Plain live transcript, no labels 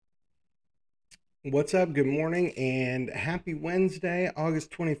What's up? Good morning and happy Wednesday, August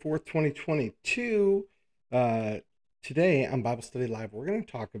 24th, 2022. Uh, Today on Bible Study Live, we're going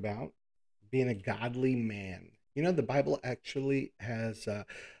to talk about being a godly man. You know, the Bible actually has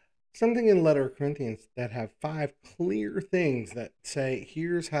something in the letter of Corinthians that have five clear things that say,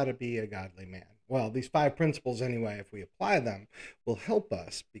 here's how to be a godly man. Well, these five principles, anyway, if we apply them, will help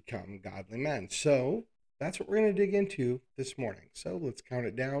us become godly men. So that's what we're going to dig into this morning. So let's count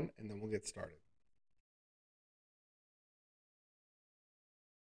it down and then we'll get started.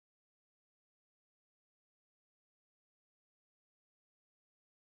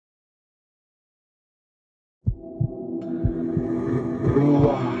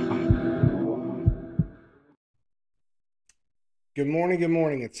 Good morning. Good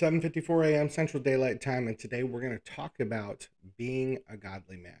morning. It's 7:54 a.m. Central Daylight Time, and today we're going to talk about being a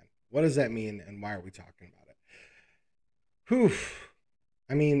godly man. What does that mean, and why are we talking about it? Whew.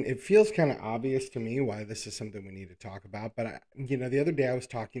 I mean, it feels kind of obvious to me why this is something we need to talk about. But the other day I was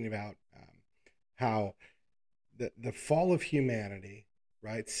talking about how the fall of humanity,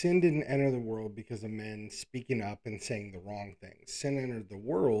 right? Sin didn't enter the world because of men speaking up and saying the wrong things. Sin entered the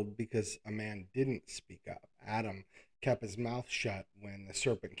world because a man didn't speak up. Adam kept his mouth shut when the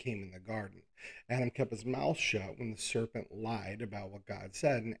serpent came in the garden. Adam kept his mouth shut when the serpent lied about what God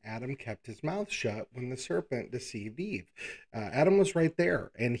said, and Adam kept his mouth shut when the serpent deceived Eve. Adam was right there,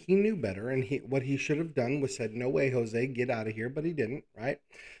 and he knew better. And what he should have done was said, "No way, Jose, get out of here," but he didn't. Right?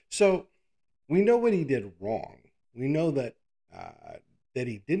 So we know what he did wrong. We know uh, that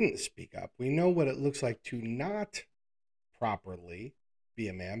he didn't speak up. We know what it looks like to not properly be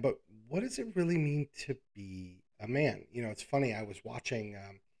a man. But what does it really mean to be a man? You know, it's funny. I was watching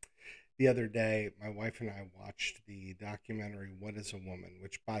the other day. My wife and I watched the documentary "What Is a Woman,"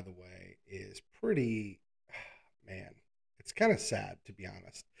 which, by the way, is pretty. Man, it's kind of sad to be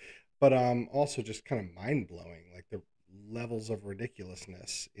honest, but also just kind of mind blowing. Like the levels of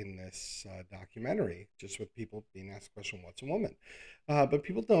ridiculousness in this documentary, just with people being asked the question, "What's a woman?" But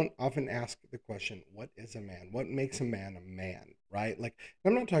people don't often ask the question, "What is a man? What makes a man?" Right? Like,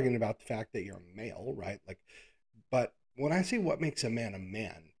 I'm not talking about the fact that you're a male, right? Like, but when I say what makes a man,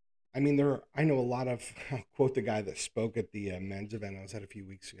 I mean I know a lot of. I'll quote the guy that spoke at the men's event I was at a few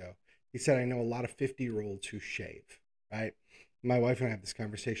weeks ago. He said, "I know a lot of 50-year-olds who shave." Right? My wife and I have this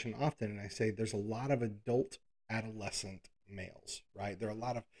conversation often, and I say there's a lot of adult adolescent males, right? There are a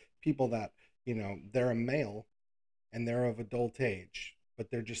lot of people that, they're a male and they're of adult age,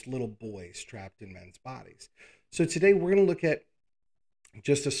 but they're just little boys trapped in men's bodies. So today we're going to look at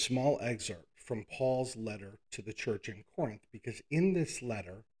just a small excerpt from Paul's letter to the church in Corinth, because in this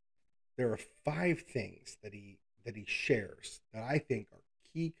letter there are five things that he shares that I think are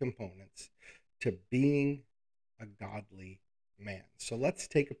key components to being a godly man. So let's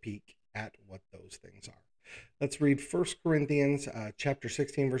take a peek at what those things are. Let's read First Corinthians chapter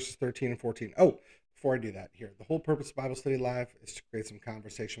 16, verses 13 and 14. Oh, before I do that, here, the whole purpose of Bible Study Live is to create some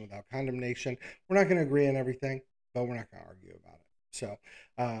conversation without condemnation. We're not going to agree on everything, but we're not going to argue about it. So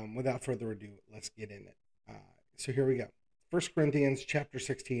without further ado, let's get in it. So here we go. First Corinthians chapter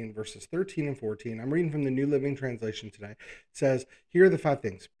 16, verses 13 and 14. I'm reading from the New Living Translation today. It says, here are the five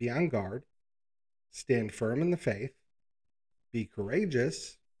things: be on guard, stand firm in the faith, be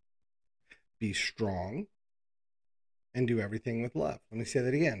courageous, be strong, and do everything with love. Let me say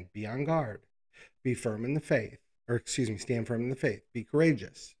that again. Be on guard, be firm in the faith, or excuse me, stand firm in the faith, be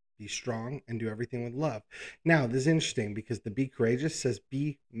courageous, be strong, and do everything with love. Now, this is interesting because the be courageous says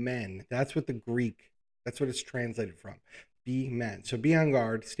be men. That's what the Greek, that's what it's translated from. Be men. So be on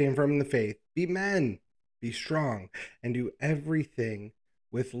guard, stand firm in the faith, be men, be strong, and do everything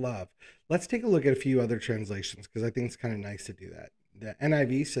with love. Let's take a look at a few other translations because I think it's kind of nice to do that. The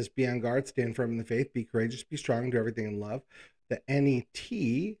NIV says, be on guard, stand firm in the faith, be courageous, be strong, do everything in love. The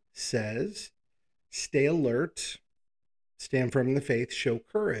NET says, stay alert, stand firm in the faith, show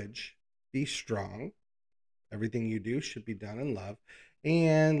courage, be strong. Everything you do should be done in love.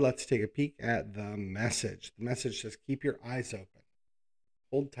 And let's take a peek at the message. The message says, keep your eyes open,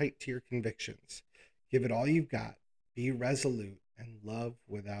 hold tight to your convictions, give it all you've got, be resolute, and love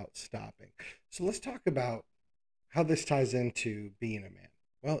without stopping. So let's talk about how this ties into being a man.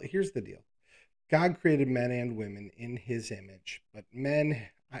 Well, here's the deal: God created men and women in His image, but men,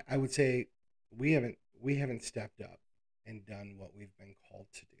 I would say, we haven't stepped up and done what we've been called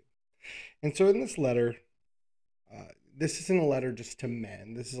to do. And so, in this letter, this isn't a letter just to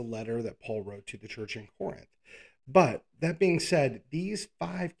men. This is a letter that Paul wrote to the church in Corinth. But that being said, these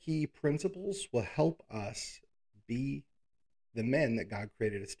five key principles will help us be the men that God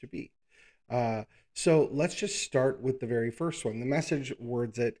created us to be. Uh, so let's just start with the very first one. The message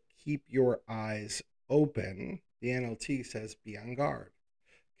words it: keep your eyes open. The NLT says be on guard.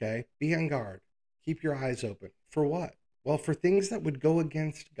 Okay? Be on guard. Keep your eyes open. For what? Well, for things that would go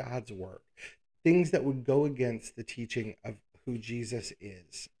against God's word, things that would go against the teaching of who Jesus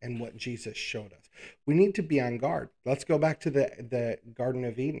is and what Jesus showed us. We need to be on guard. Let's go back to the Garden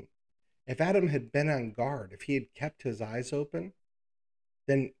of Eden. If Adam had been on guard, if he had kept his eyes open,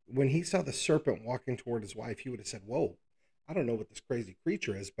 then when he saw the serpent walking toward his wife, he would have said, whoa, I don't know what this crazy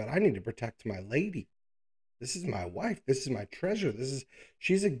creature is, but I need to protect my lady. This is my wife. This is my treasure.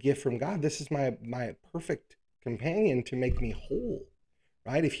 She's a gift from God. This is my perfect companion to make me whole,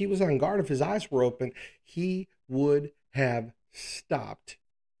 right? If he was on guard, if his eyes were open, he would have stopped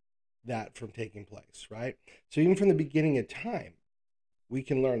that from taking place, right? So even from the beginning of time, we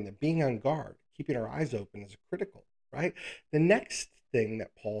can learn that being on guard, keeping our eyes open is critical, right? The next thing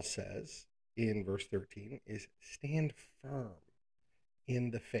that Paul says in verse 13 is stand firm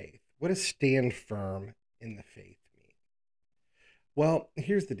in the faith. What does stand firm in the faith mean? Well,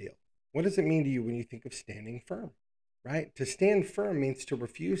 here's the deal. What does it mean to you when you think of standing firm, right? To stand firm means to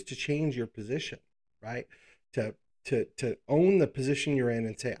refuse to change your position, right? To own the position you're in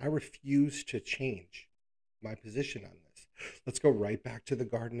and say, I refuse to change my position on this. Let's go right back to the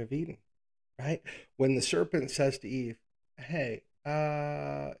Garden of Eden, right? When the serpent says to Eve, hey,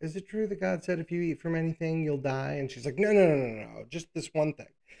 is it true that God said if you eat from anything, you'll die? And she's like, no, just this one thing.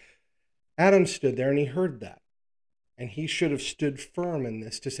 Adam stood there and he heard that. And he should have stood firm in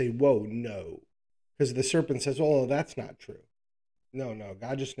this to say, whoa, no. Because the serpent says, oh, that's not true. No,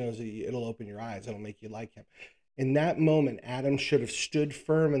 God just knows that it'll open your eyes. It'll make you like him. In that moment, Adam should have stood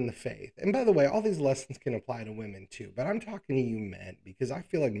firm in the faith. And by the way, all these lessons can apply to women too, but I'm talking to you men because I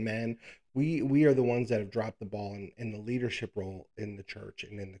feel like men, we are the ones that have dropped the ball in the leadership role in the church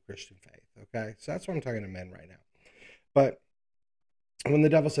and in the Christian faith, okay? So that's what I'm talking to men right now. But when the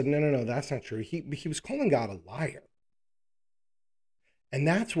devil said, no, that's not true, he was calling God a liar. And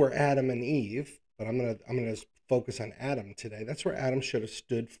that's where Adam and Eve, but I'm gonna focus on Adam today. That's where Adam should have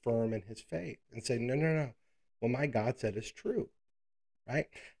stood firm in his faith and said, no. What my God said is true, right?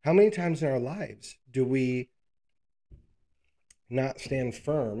 How many times in our lives do we not stand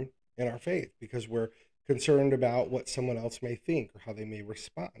firm in our faith because we're concerned about what someone else may think or how they may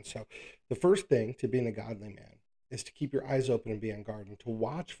respond? So the first thing to being a godly man is to keep your eyes open and be on guard and to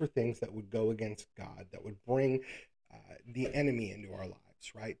watch for things that would go against God, that would bring the enemy into our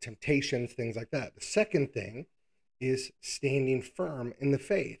lives, right? Temptations, things like that. The second thing is standing firm in the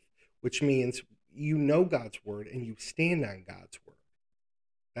faith, which means you know God's word and you stand on God's word.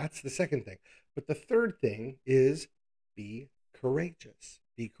 That's the second thing. But the third thing is be courageous.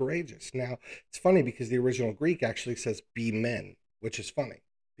 Be courageous. Now, it's funny because the original Greek actually says be men, which is funny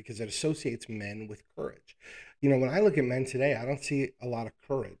because it associates men with courage. You know, when I look at men today, I don't see a lot of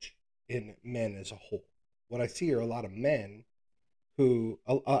courage in men as a whole. What I see are a lot of men who,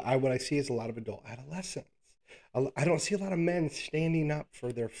 what I see is a lot of adult adolescents. I don't see a lot of men standing up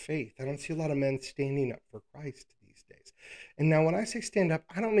for their faith. I don't see a lot of men standing up for Christ these days. And now when I say stand up,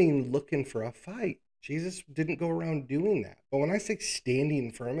 I don't mean looking for a fight. Jesus didn't go around doing that. But when I say standing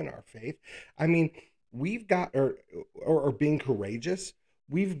firm in our faith, I mean we've got or being courageous,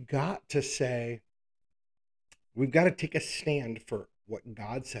 we've got to say, we've got to take a stand for what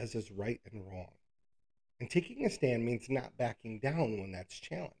God says is right and wrong. And taking a stand means not backing down when that's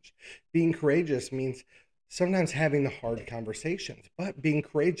challenged. Being courageous means sometimes having the hard conversations, but being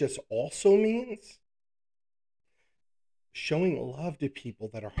courageous also means showing love to people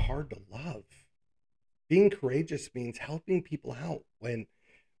that are hard to love. Being courageous means helping people out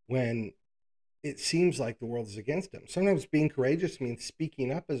when it seems like the world is against them. Sometimes being courageous means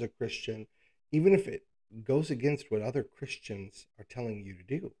speaking up as a Christian, even if it goes against what other Christians are telling you to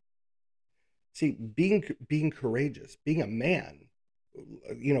do. See, being courageous, being a man,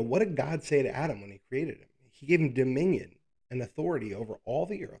 you know, what did God say to Adam when he created him? He gave him dominion and authority over all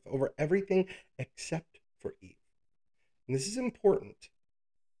the earth, over everything except for Eve. And this is important.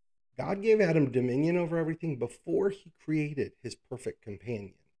 God gave Adam dominion over everything before he created his perfect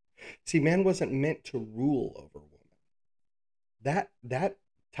companion. See, man wasn't meant to rule over woman. That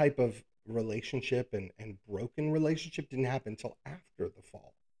type of relationship and broken relationship didn't happen until after the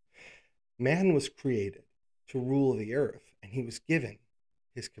fall. Man was created to rule the earth, and he was given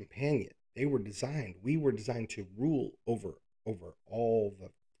his companion. We were designed to rule over all the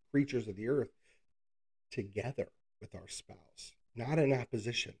creatures of the earth together with our spouse, not in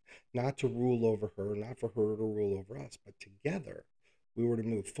opposition, not to rule over her, not for her to rule over us, but together we were to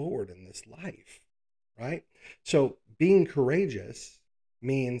move forward in this life, right? So being courageous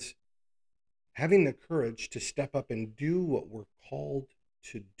means having the courage to step up and do what we're called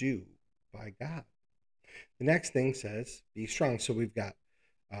to do by God. The next thing says, be strong. So we've got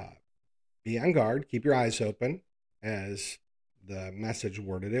uh, be on guard, keep your eyes open, as the Message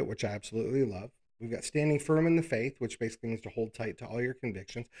worded it, which I absolutely love. We've got standing firm in the faith, which basically means to hold tight to all your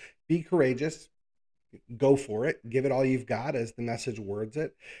convictions. Be courageous, go for it, give it all you've got, as the Message words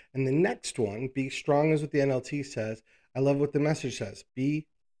it. And the next one, be strong, is what the NLT says. I love what the Message says. Be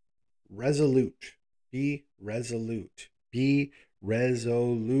resolute. Be resolute. Be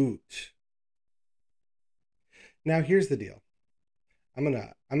resolute. Now here's the deal. I'm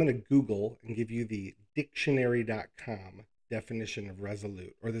gonna Google and give you the dictionary.com definition of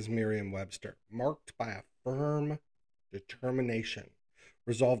resolute, or this Merriam-Webster. Marked by a firm determination,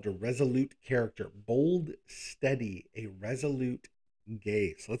 resolved, a resolute character, bold, steady, a resolute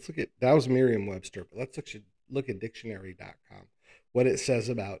gaze. Let's look at, that was Merriam-Webster, but let's look at dictionary.com, what it says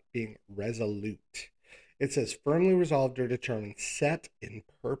about being resolute. It says firmly resolved or determined, set in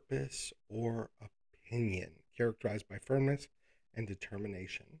purpose or opinion, characterized by firmness and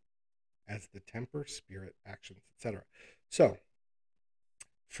determination as the temper, spirit, actions, etc. So,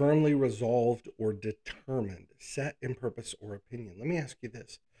 firmly resolved or determined, set in purpose or opinion. Let me ask you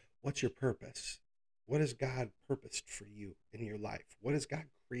this. What's your purpose? What has God purposed for you in your life? What has God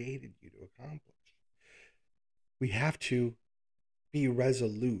created you to accomplish? We have to be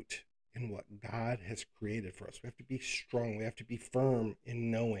resolute in what God has created for us. We have to be strong. We have to be firm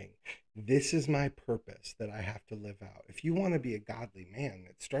in knowing this is my purpose that I have to live out. If you want to be a godly man,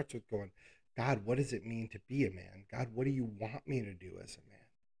 it starts with going, God, what does it mean to be a man? God, what do you want me to do as a man?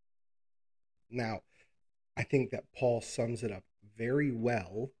 Now, I think that Paul sums it up very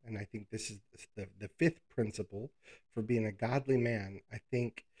well, and I think this is the fifth principle for being a godly man. I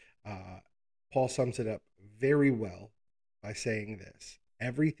think Paul sums it up very well by saying this.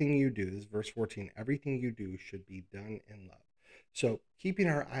 Everything you do, this is verse 14, everything you do should be done in love. So keeping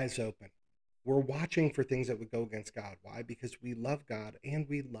our eyes open. We're watching for things that would go against God. Why? Because we love God and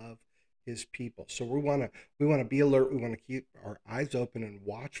we love his people. So we want to be alert. We want to keep our eyes open and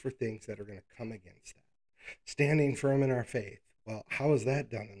watch for things that are going to come against that. Standing firm in our faith. Well, how is that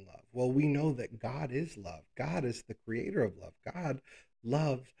done in love? Well, we know that God is love. God is the creator of love. God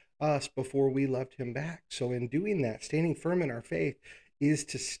loved us before we loved him back. So in doing that, standing firm in our faith is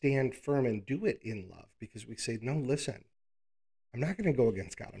to stand firm and do it in love, because we say, no, listen, I'm not going to go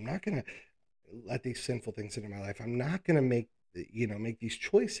against God. I'm not going to let these sinful things into my life. I'm not going to make these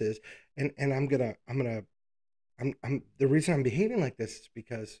choices. And I'm the reason I'm behaving like this is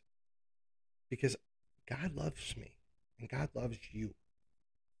because God loves me and God loves you.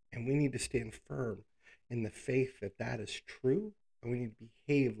 And we need to stand firm in the faith that that is true. And we need to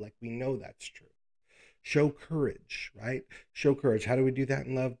behave like we know that's true. Show courage, right? Show courage. How do we do that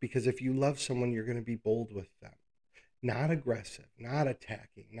in love? Because if you love someone, you're going to be bold with them. Not aggressive, not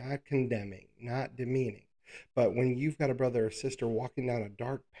attacking, not condemning, not demeaning. But when you've got a brother or sister walking down a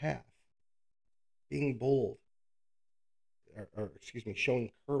dark path, being bold, or excuse me,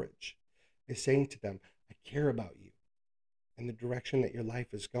 showing courage, is saying to them, I care about you and the direction that your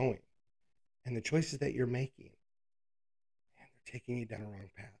life is going and the choices that you're making. And they're taking you down a wrong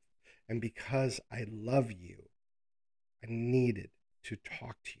path. And because I love you, I needed to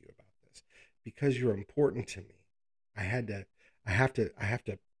talk to you about this. Because you're important to me, I have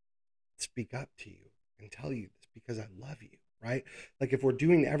to speak up to you and tell you this because I love you, right? Like if we're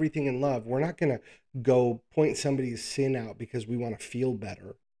doing everything in love, we're not going to go point somebody's sin out because we want to feel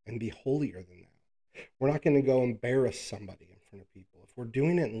better and be holier than that. We're not going to go embarrass somebody in front of people. If we're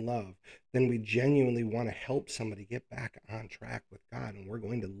doing it in love, then we genuinely want to help somebody get back on track with God. And we're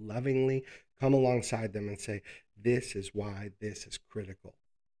going to lovingly come alongside them and say, this is why this is critical.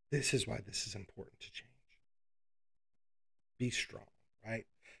 This is why this is important to change. Be strong, right?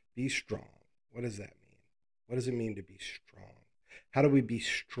 Be strong. What does that mean? What does it mean to be strong? How do we be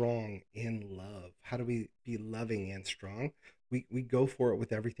strong in love? How do we be loving and strong? We go for it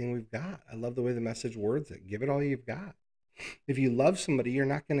with everything we've got. I love the way the Message words it. Give it all you've got. If you love somebody, you're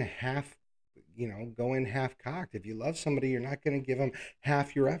not going to go in half cocked. If you love somebody, you're not going to give them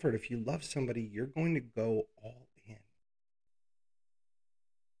half your effort. If you love somebody, you're going to go all in.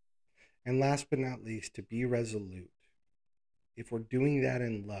 And last but not least, to be resolute. If we're doing that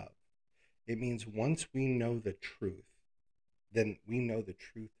in love, it means once we know the truth, then we know the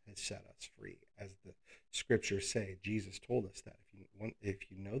truth has set us free. As the scriptures say, Jesus told us that if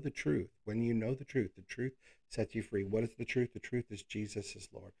you know the truth, when you know the truth sets you free. What is the truth? The truth is Jesus is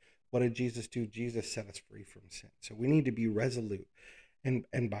Lord. What did Jesus do? Jesus set us free from sin. So we need to be resolute. And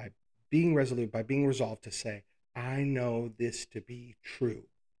by being resolute, by being resolved to say, I know this to be true.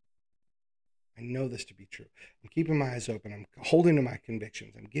 I know this to be true. I'm keeping my eyes open. I'm holding to my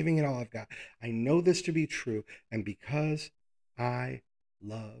convictions. I'm giving it all I've got. I know this to be true. And because I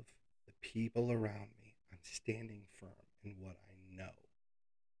love the people around me, I'm standing firm in what I know.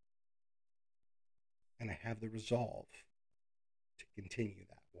 And I have the resolve to continue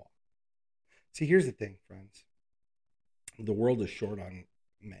that walk. See, here's the thing, friends. The world is short on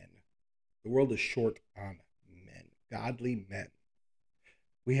men. The world is short on men, godly men.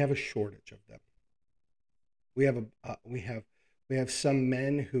 We have a shortage of them. We have some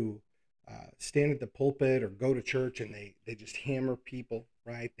men who stand at the pulpit or go to church and they just hammer people,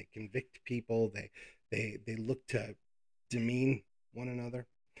 right? They convict people. They look to demean one another.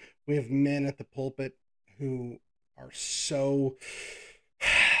 We have men at the pulpit who are so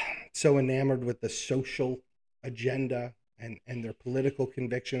enamored with the social agenda and their political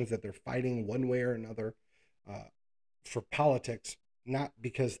convictions that they're fighting one way or another for politics, not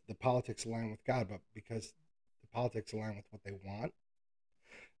because the politics align with God, but because the politics align with what they want.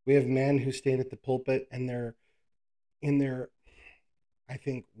 We have men who stand at the pulpit and they're in their, I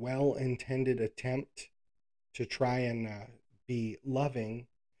think, well-intended attempt to try and be loving.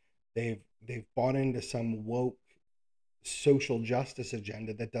 They've bought into some woke social justice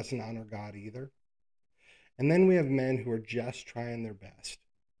agenda that doesn't honor God either. And then we have men who are just trying their best.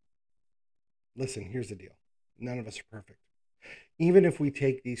 Listen, here's the deal. None of us are perfect. Even if we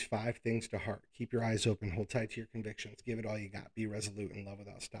take these 5 things to heart, keep your eyes open, hold tight to your convictions, give it all you got, be resolute in love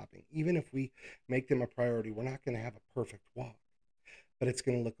without stopping. Even if we make them a priority, we're not going to have a perfect walk, but it's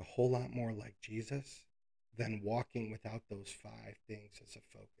going to look a whole lot more like Jesus than walking without those 5 things as a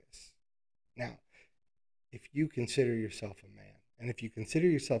focus. Now, if you consider yourself a man, and if you consider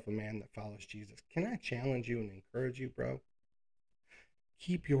yourself a man that follows Jesus, can I challenge you and encourage you, bro?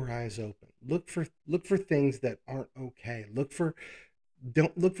 Keep your eyes open. Look for things that aren't okay.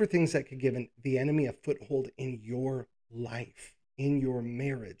 Don't look for things that could give the enemy a foothold in your life, in your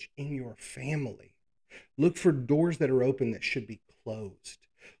marriage, in your family. Look for doors that are open that should be closed.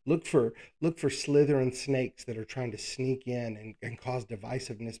 Look for slithering snakes that are trying to sneak in and cause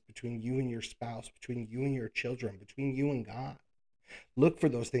divisiveness between you and your spouse, between you and your children, between you and God. Look for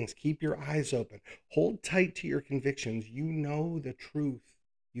those things. Keep your eyes open. Hold tight to your convictions. You know the truth.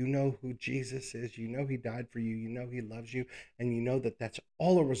 You know who Jesus is. You know he died for you. You know he loves you. And you know that that's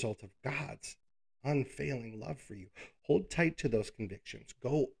all a result of God's unfailing love for you. Hold tight to those convictions.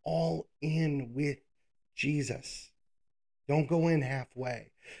 Go all in with Jesus. Don't go in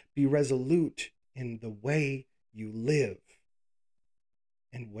halfway. Be resolute in the way you live.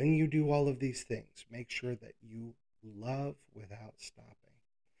 And when you do all of these things, make sure that you love without stopping.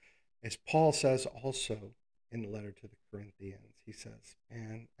 As Paul says also in the letter to the Corinthians, he says,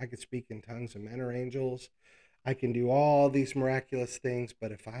 man, I could speak in tongues of men or angels. I can do all these miraculous things,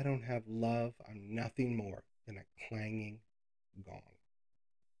 but if I don't have love, I'm nothing more than a clanging gong.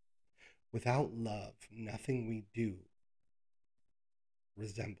 Without love, nothing we do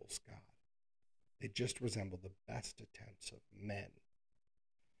resembles God. They just resemble the best attempts of men.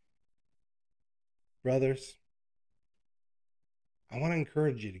 Brothers, I want to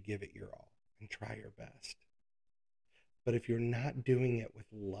encourage you to give it your all and try your best. But if you're not doing it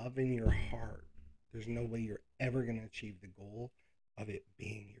with love in your heart, there's no way you're ever going to achieve the goal of it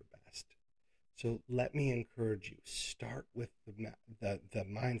being your best. So let me encourage you, start with the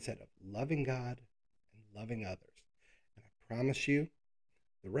mindset of loving God and loving others. And I promise you,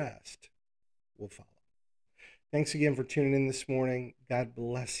 the rest will follow. Thanks again for tuning in this morning. God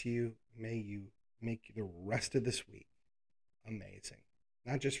bless you. May you make the rest of this week amazing.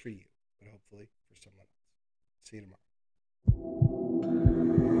 Not just for you, but hopefully for someone else. See you tomorrow.